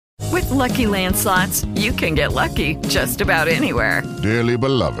Lucky Land Slots, you can get lucky just about anywhere. Dearly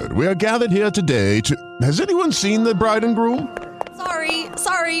beloved, we are gathered here today to... Has anyone seen the bride and groom?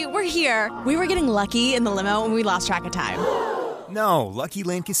 Sorry, we're here. We were getting lucky in the limo and we lost track of time. No, Lucky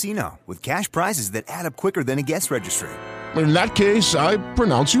Land Casino, with cash prizes that add up quicker than a guest registry. In that case, I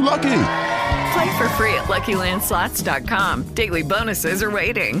pronounce you lucky. Play for free at LuckyLandSlots.com. Daily bonuses are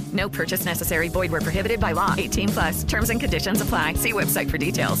waiting. No purchase necessary. Void where prohibited by law. 18+. Terms and conditions apply. See website for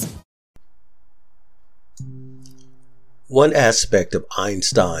details. One aspect of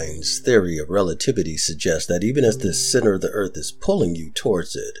Einstein's theory of relativity suggests that even as the center of the Earth is pulling you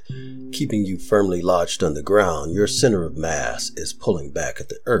towards it, keeping you firmly lodged on the ground, your center of mass is pulling back at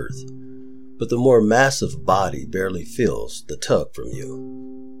the Earth. But the more massive body barely feels the tug from you.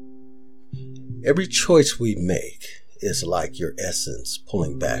 Every choice we make is like your essence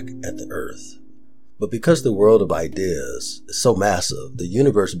pulling back at the Earth. But because the world of ideas is so massive, the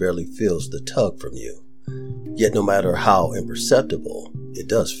universe barely feels the tug from you. Yet no matter how imperceptible, it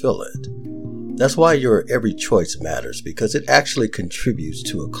does feel it. That's why your every choice matters, because it actually contributes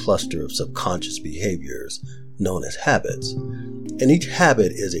to a cluster of subconscious behaviors known as habits. And each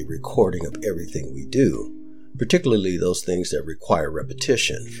habit is a recording of everything we do, particularly those things that require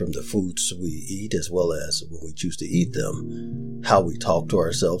repetition, from the foods we eat as well as when we choose to eat them, how we talk to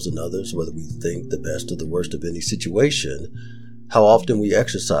ourselves and others, whether we think the best or the worst of any situation, how often we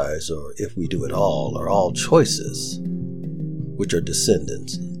exercise, or if we do it all, are all choices, which are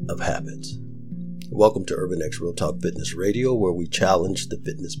descendants of habits. Welcome to Urban X Real Talk Fitness Radio, where we challenge the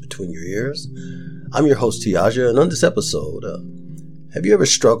fitness between your ears. I'm your host, Tiaja, and on this episode, have you ever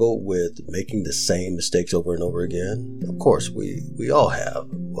struggled with making the same mistakes over and over again? Of course, we all have.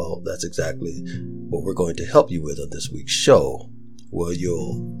 Well, that's exactly what we're going to help you with on this week's show, where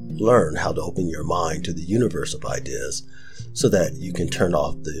you'll learn how to open your mind to the universe of ideas so that you can turn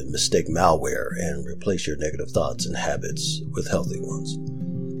off the mistake malware and replace your negative thoughts and habits with healthy ones.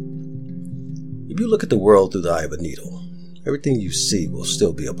 If you look at the world through the eye of a needle, everything you see will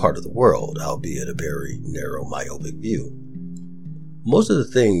still be a part of the world, albeit a very narrow, myopic view. Most of the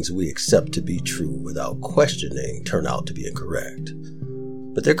things we accept to be true without questioning turn out to be incorrect.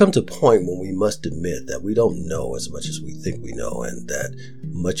 But there comes a point when we must admit that we don't know as much as we think we know, and that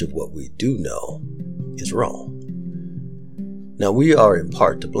much of what we do know is wrong. Now, we are in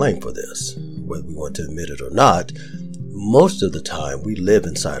part to blame for this, whether we want to admit it or not. Most of the time, we live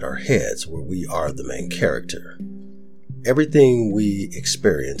inside our heads where we are the main character. Everything we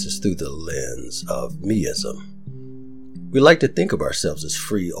experience is through the lens of meism. We like to think of ourselves as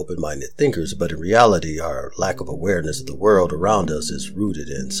free, open-minded thinkers, but in reality, our lack of awareness of the world around us is rooted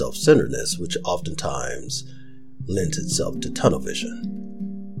in self-centeredness, which oftentimes lends itself to tunnel vision.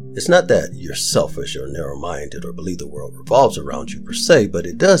 It's not that you're selfish or narrow-minded or believe the world revolves around you per se, but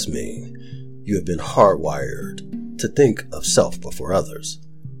it does mean you have been hardwired to think of self before others.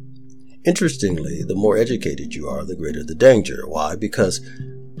 Interestingly, the more educated you are, the greater the danger. Why? Because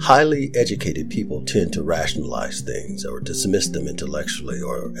highly educated people tend to rationalize things or dismiss them intellectually,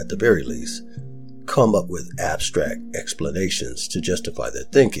 or at the very least, come up with abstract explanations to justify their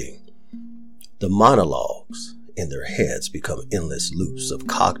thinking. The monologues in their heads become endless loops of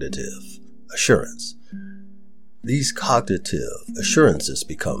cognitive assurance. These cognitive assurances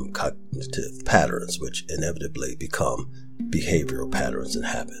become cognitive patterns, which inevitably become behavioral patterns and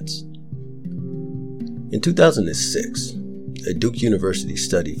habits. In 2006, a Duke University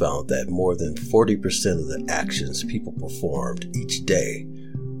study found that more than 40% of the actions people performed each day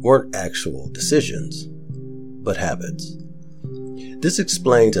weren't actual decisions, but habits. This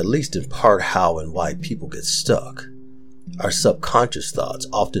explains, at least in part, how and why people get stuck. Our subconscious thoughts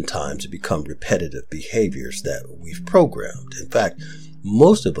oftentimes become repetitive behaviors that we've programmed. In fact,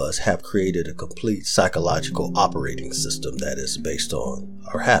 most of us have created a complete psychological operating system that is based on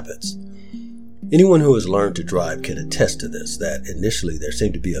our habits. Anyone who has learned to drive can attest to this, that initially there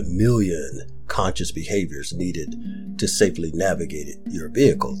seemed to be a million conscious behaviors needed to safely navigate your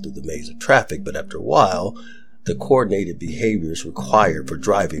vehicle through the maze of traffic, but after a while, the coordinated behaviors required for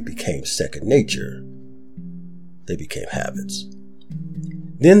driving became second nature. They became habits.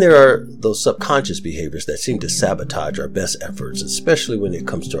 Then there are those subconscious behaviors that seem to sabotage our best efforts, especially when it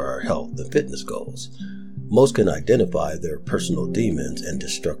comes to our health and fitness goals. Most can identify their personal demons and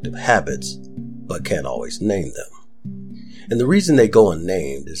destructive habits, but can't always name them. And the reason they go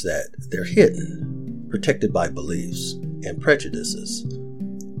unnamed is that they're hidden, protected by beliefs and prejudices.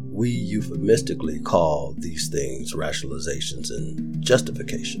 We euphemistically call these things rationalizations and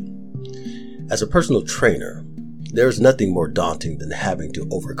justification. As a personal trainer, there is nothing more daunting than having to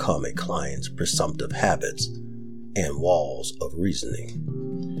overcome a client's presumptive habits and walls of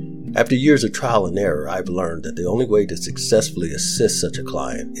reasoning. After years of trial and error, I've learned that the only way to successfully assist such a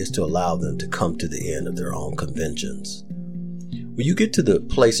client is to allow them to come to the end of their own conventions. When you get to the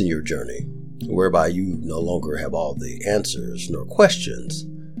place in your journey whereby you no longer have all the answers nor questions,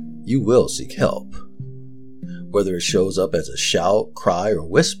 you will seek help. Whether it shows up as a shout, cry, or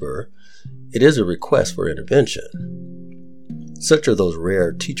whisper, it is a request for intervention. Such are those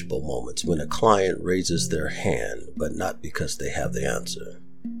rare teachable moments when a client raises their hand, but not because they have the answer.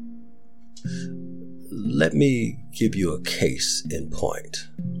 Let me give you a case in point.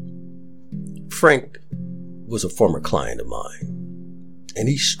 Frank was a former client of mine, and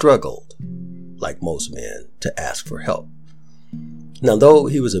he struggled, like most men, to ask for help. Now, though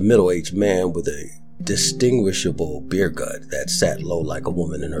he was a middle-aged man with a distinguishable beer gut that sat low like a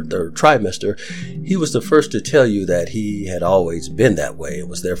woman in her third trimester, he was the first to tell you that he had always been that way and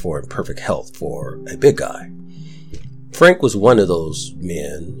was therefore in perfect health for a big guy. Frank was one of those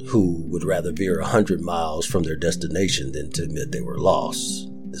men who would rather veer 100 miles from their destination than to admit they were lost.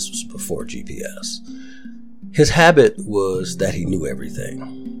 This was before GPS. His habit was that he knew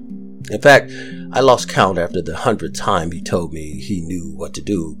everything. In fact, I lost count after the 100th time he told me he knew what to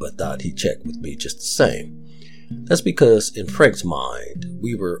do, but thought he'd check with me just the same. That's because in Frank's mind,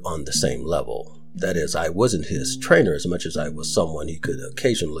 we were on the same level. That is, I wasn't his trainer as much as I was someone he could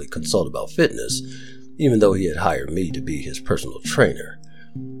occasionally consult about fitness, even though he had hired me to be his personal trainer.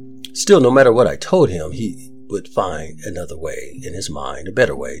 Still, no matter what I told him, he would find another way in his mind, a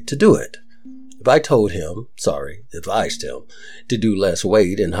better way to do it. If I advised him to do less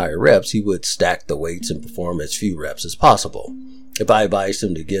weight and higher reps, he would stack the weights and perform as few reps as possible. If I advised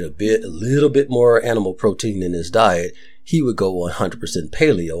him to get a little bit more animal protein in his diet, he would go 100%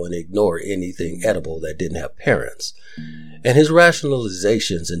 paleo and ignore anything edible that didn't have parents. And his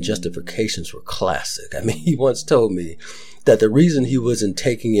rationalizations and justifications were classic. He once told me that the reason he wasn't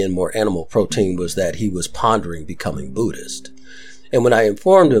taking in more animal protein was that he was pondering becoming Buddhist. And when I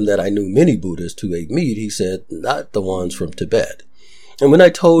informed him that I knew many Buddhists who ate meat, he said, not the ones from Tibet. And when I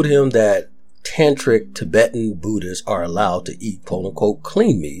told him that tantric Tibetan Buddhists are allowed to eat quote-unquote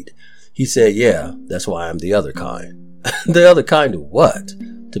clean meat, he said, yeah, that's why I'm the other kind. The other kind of what?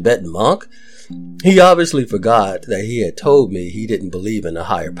 Tibetan monk? He obviously forgot that he had told me he didn't believe in a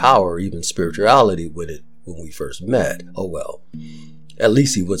higher power or even spirituality when we first met. Oh well, at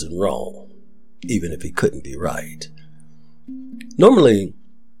least he wasn't wrong, even if he couldn't be right. Normally,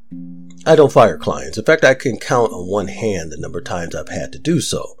 I don't fire clients. In fact, I can count on one hand the number of times I've had to do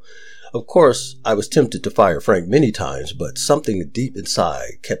so. Of course, I was tempted to fire Frank many times, but something deep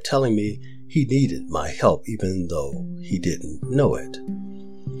inside kept telling me he needed my help even though he didn't know it.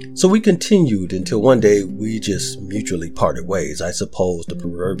 So we continued until one day we just mutually parted ways. I suppose the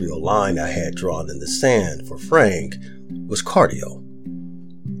proverbial line I had drawn in the sand for Frank was cardio.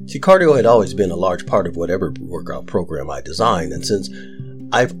 See, cardio had always been a large part of whatever workout program I designed, and since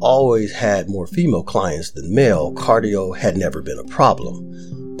I've always had more female clients than male, cardio had never been a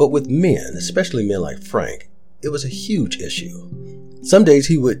problem. But with men, especially men like Frank, it was a huge issue. Some days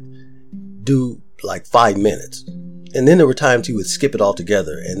he would do like 5 minutes, and then there were times he would skip it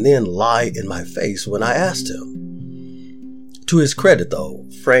altogether and then lie in my face when I asked him. To his credit, though,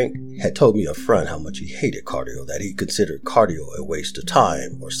 Frank had told me up front how much he hated cardio, that he considered cardio a waste of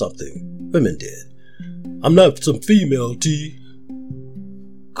time or something women did. I'm not some female, T.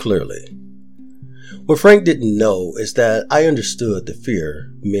 Clearly. What Frank didn't know is that I understood the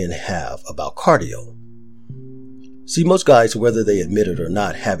fear men have about cardio. See, most guys, whether they admit it or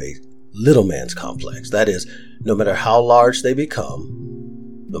not, have a little man's complex. That is, no matter how large they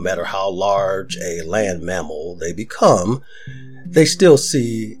become, no matter how large a land mammal they become, they still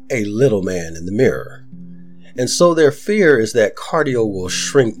see a little man in the mirror. And so their fear is that cardio will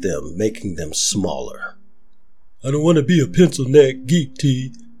shrink them, making them smaller. I don't want to be a pencil neck geek,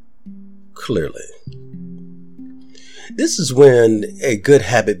 T. Clearly. This is when a good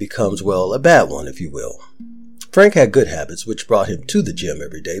habit becomes, well, a bad one, if you will. Frank had good habits, which brought him to the gym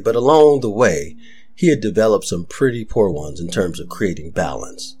every day, but along the way, he had developed some pretty poor ones in terms of creating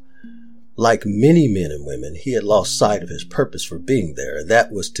balance. Like many men and women, he had lost sight of his purpose for being there, and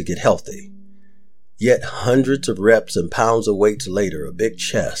that was to get healthy. Yet hundreds of reps and pounds of weights later, a big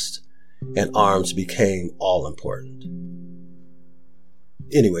chest and arms became all important.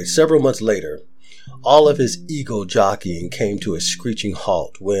 Anyway, several months later, all of his ego jockeying came to a screeching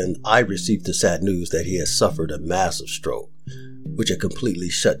halt when I received the sad news that he had suffered a massive stroke, which had completely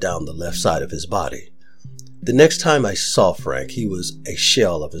shut down the left side of his body. The next time I saw Frank, he was a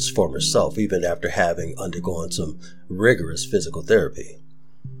shell of his former self, even after having undergone some rigorous physical therapy.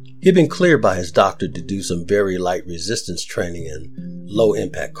 He had been cleared by his doctor to do some very light resistance training and low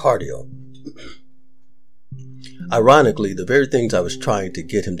impact cardio. Ironically, the very things I was trying to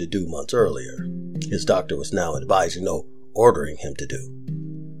get him to do months earlier, his doctor was now advising, no, ordering him to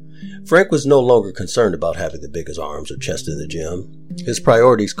do. Frank was no longer concerned about having the biggest arms or chest in the gym. His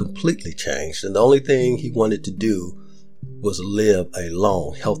priorities completely changed, and the only thing he wanted to do was live a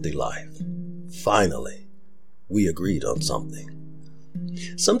long, healthy life. Finally, we agreed on something.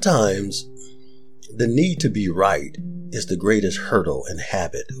 Sometimes, the need to be right is the greatest hurdle and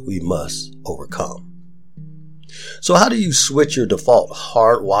habit we must overcome. So how do you switch your default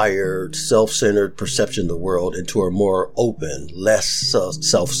hardwired, self-centered perception of the world into a more open, less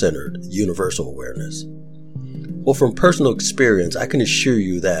self-centered universal awareness? Well, from personal experience, I can assure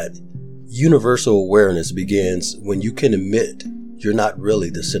you that universal awareness begins when you can admit you're not really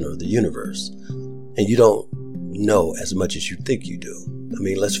the center of the universe, and you don't know as much as you think you do. I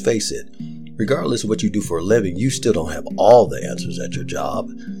mean, let's face it, regardless of what you do for a living, you still don't have all the answers at your job,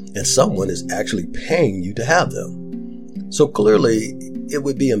 and someone is actually paying you to have them. So clearly, it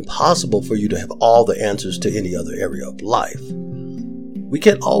would be impossible for you to have all the answers to any other area of life. We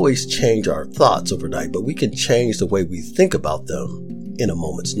can't always change our thoughts overnight, but we can change the way we think about them in a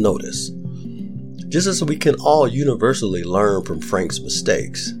moment's notice. Just as we can all universally learn from Frank's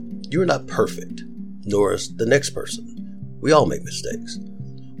mistakes, you are not perfect, nor is the next person. We all make mistakes.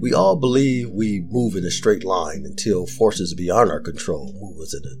 We all believe we move in a straight line until forces beyond our control move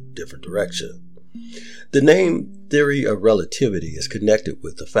us in a different direction. The name theory of relativity is connected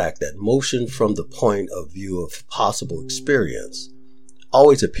with the fact that motion from the point of view of possible experience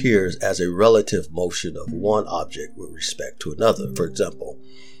always appears as a relative motion of one object with respect to another. For example,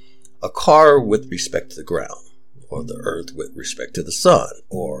 a car with respect to the ground, or the earth with respect to the sun,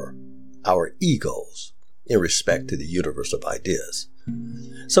 or our egos in respect to the universe of ideas.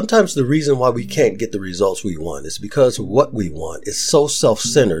 Sometimes the reason why we can't get the results we want is because what we want is so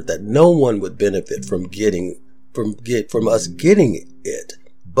self-centered that no one would benefit from us getting it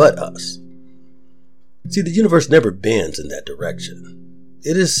but us. See, the universe never bends in that direction.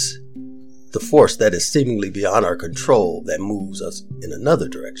 It is the force that is seemingly beyond our control that moves us in another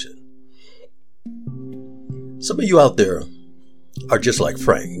direction. Some of you out there are just like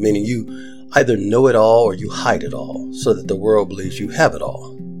Frank, meaning you either know it all or you hide it all so that the world believes you have it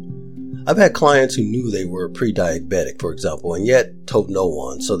all. I've had clients who knew they were pre-diabetic, for example, and yet told no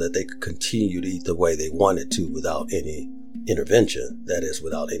one so that they could continue to eat the way they wanted to without any intervention, that is,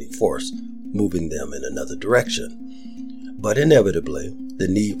 without any force moving them in another direction. But inevitably, the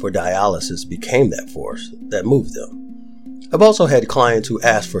need for dialysis became that force that moved them. I've also had clients who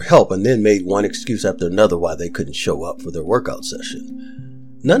asked for help and then made one excuse after another why they couldn't show up for their workout session.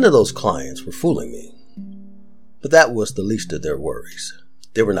 None of those clients were fooling me, but that was the least of their worries.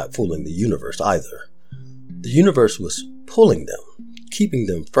 They were not fooling the universe either. The universe was pulling them, keeping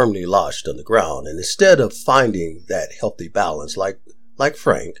them firmly lodged on the ground, and instead of finding that healthy balance like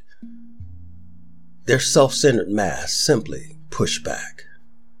Frank, their self-centered mass simply pushed back.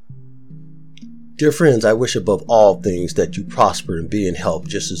 Dear friends, I wish above all things that you prosper and be in health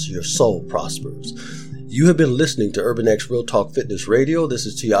just as your soul prospers. You have been listening to Urban X Real Talk Fitness Radio. This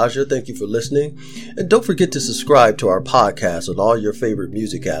is Tiaja. Thank you for listening. And don't forget to subscribe to our podcast on all your favorite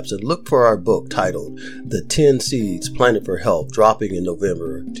music apps and look for our book titled The 10 Seeds Planted for Health, dropping in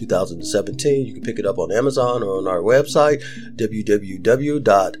November 2017. You can pick it up on Amazon or on our website,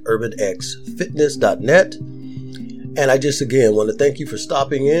 www.urbanxfitness.net. And I just again want to thank you for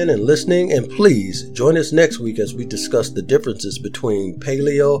stopping in and listening. And please join us next week as we discuss the differences between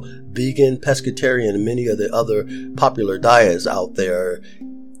paleo, vegan, pescatarian, and many of the other popular diets out there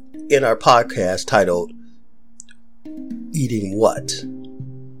in our podcast titled Eating What?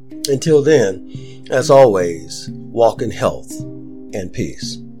 Until then, as always, walk in health and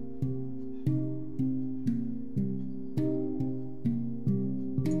peace.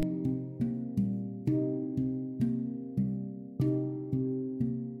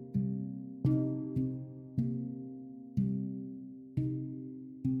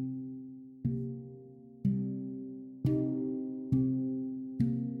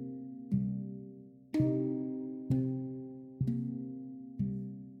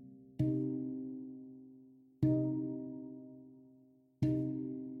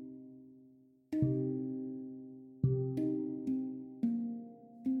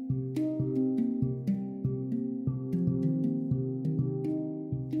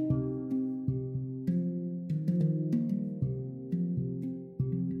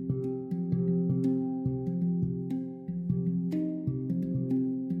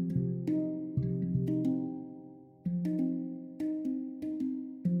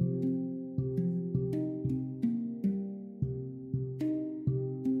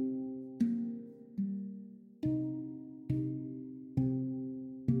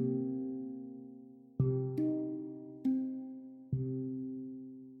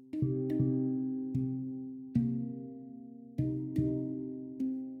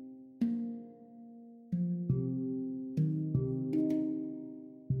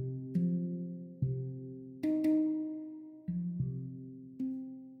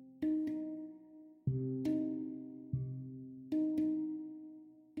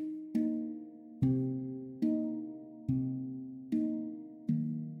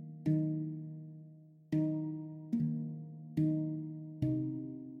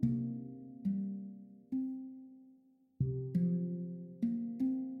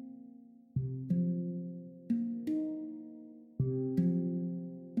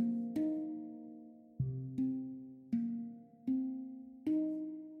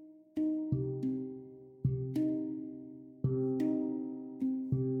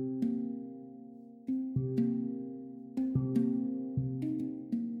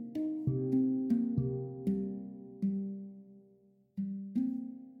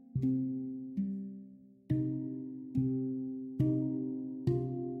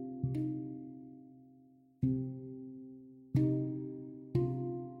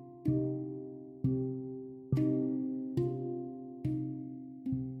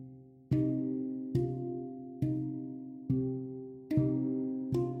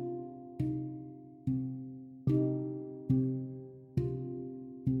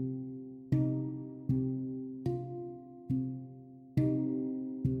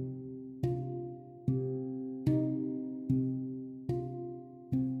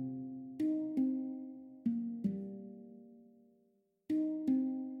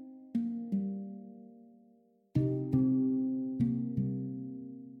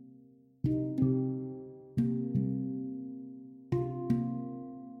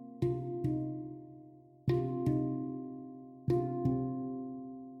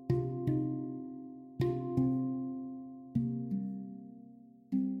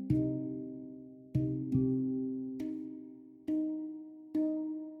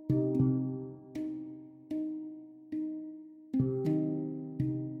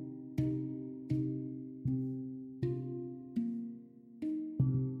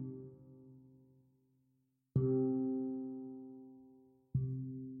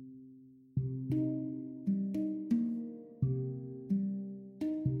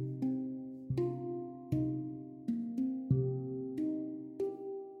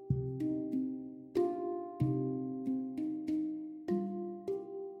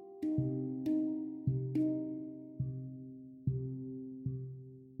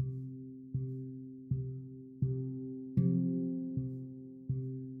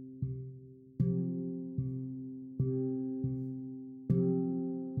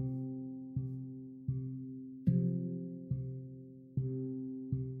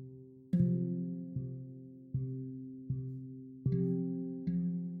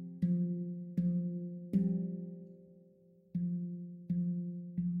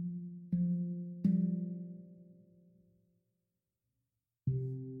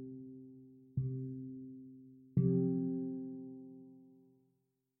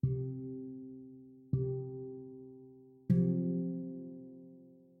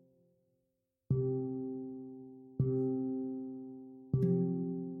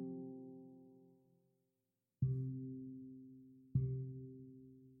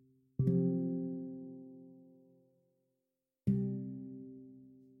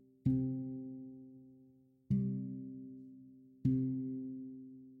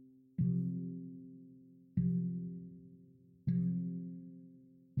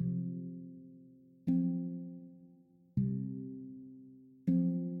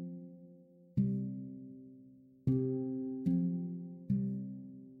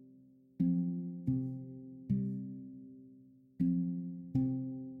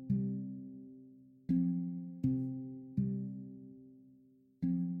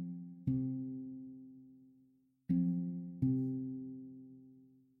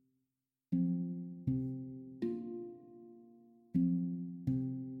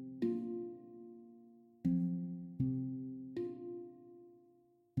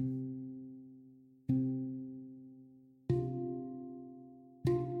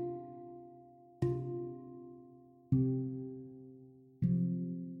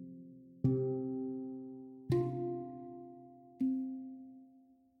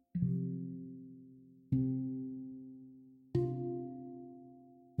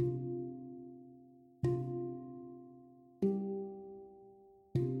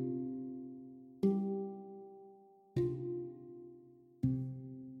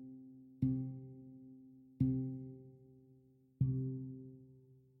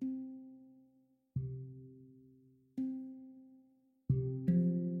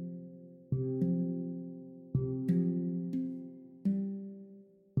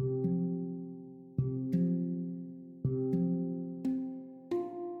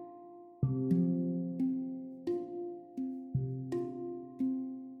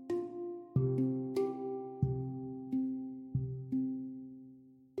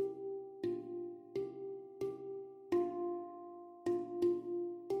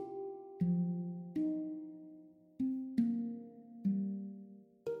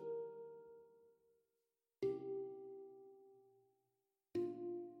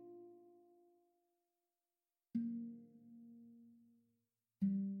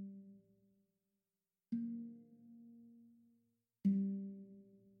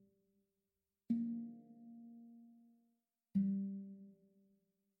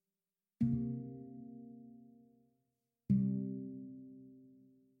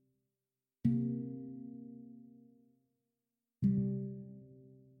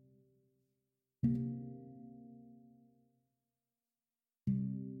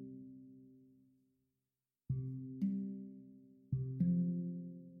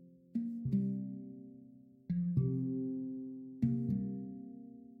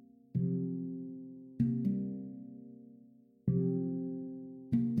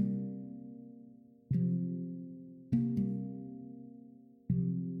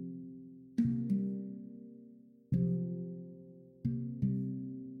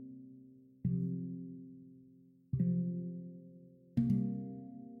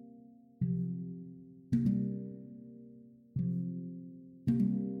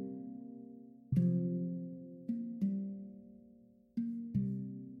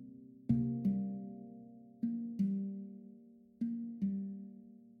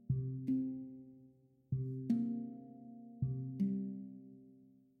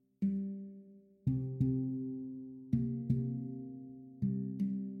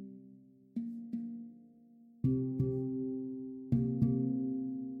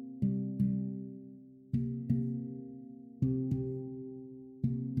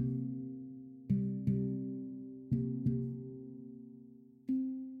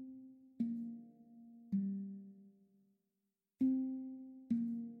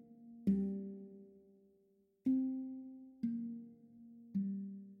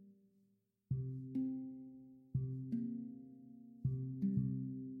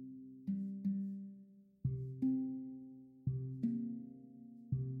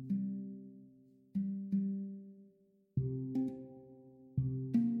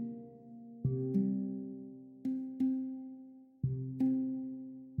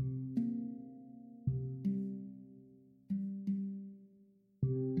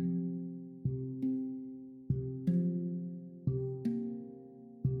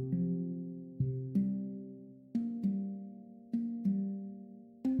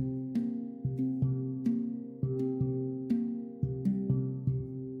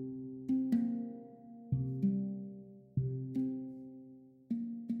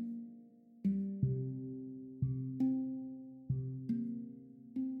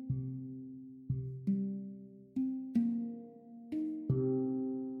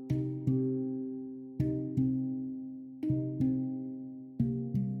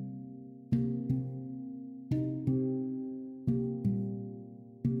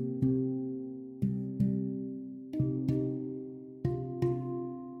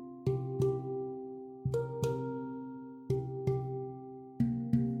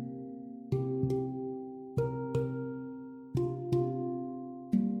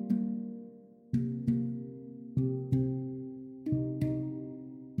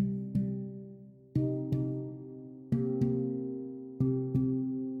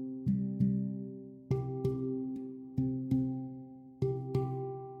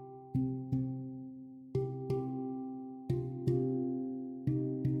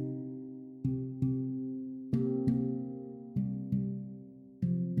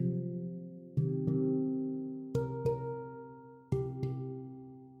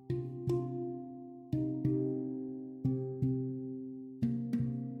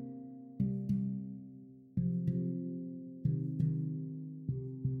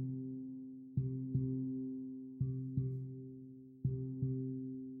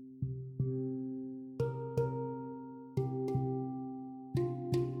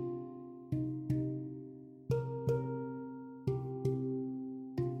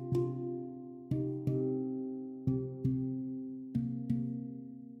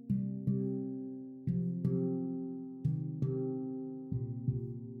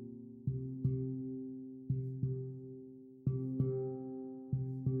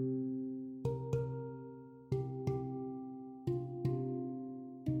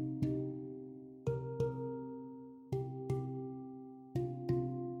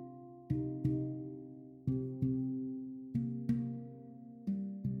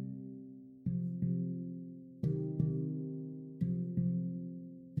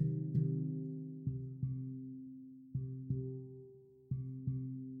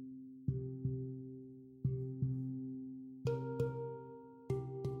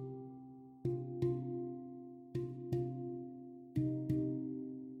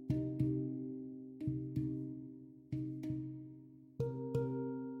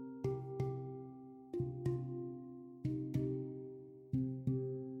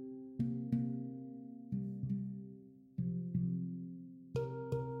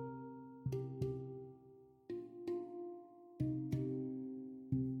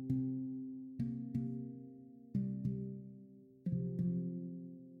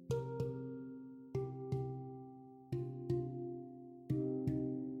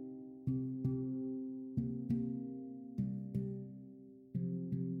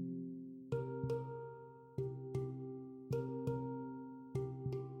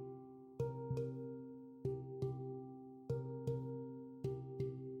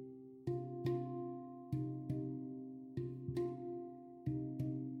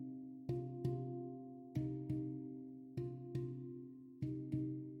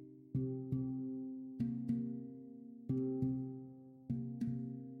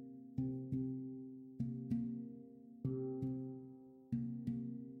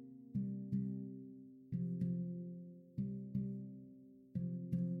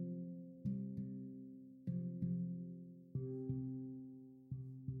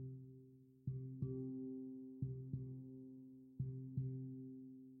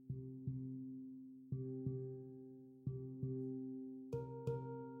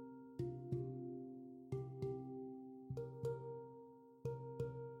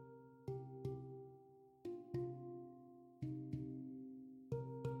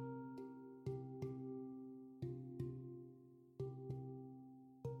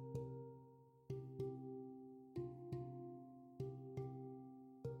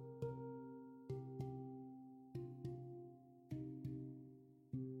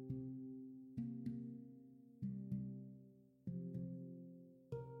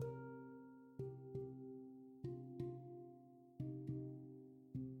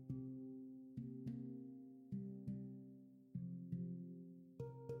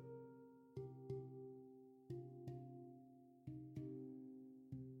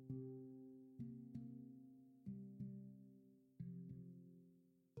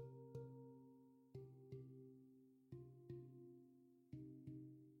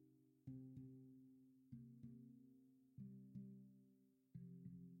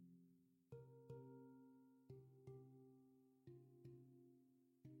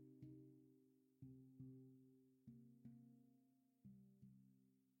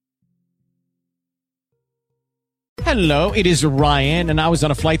 Hello, it is Ryan, and I was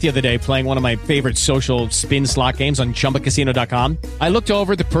on a flight the other day playing one of my favorite social spin slot games on ChumbaCasino.com. I looked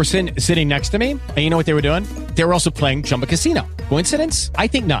over at the person sitting next to me, and you know what they were doing? They were also playing Chumba Casino. Coincidence? I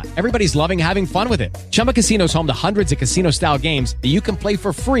think not. Everybody's loving having fun with it. Chumba Casino is home to hundreds of casino-style games that you can play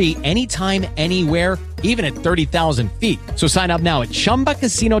for free anytime, anywhere, even at 30,000 feet. So sign up now at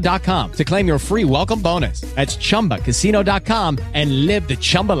ChumbaCasino.com to claim your free welcome bonus. That's ChumbaCasino.com and live the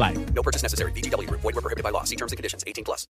Chumba life. No purchase necessary. VGW. Void where prohibited by law. See terms and conditions. 18+.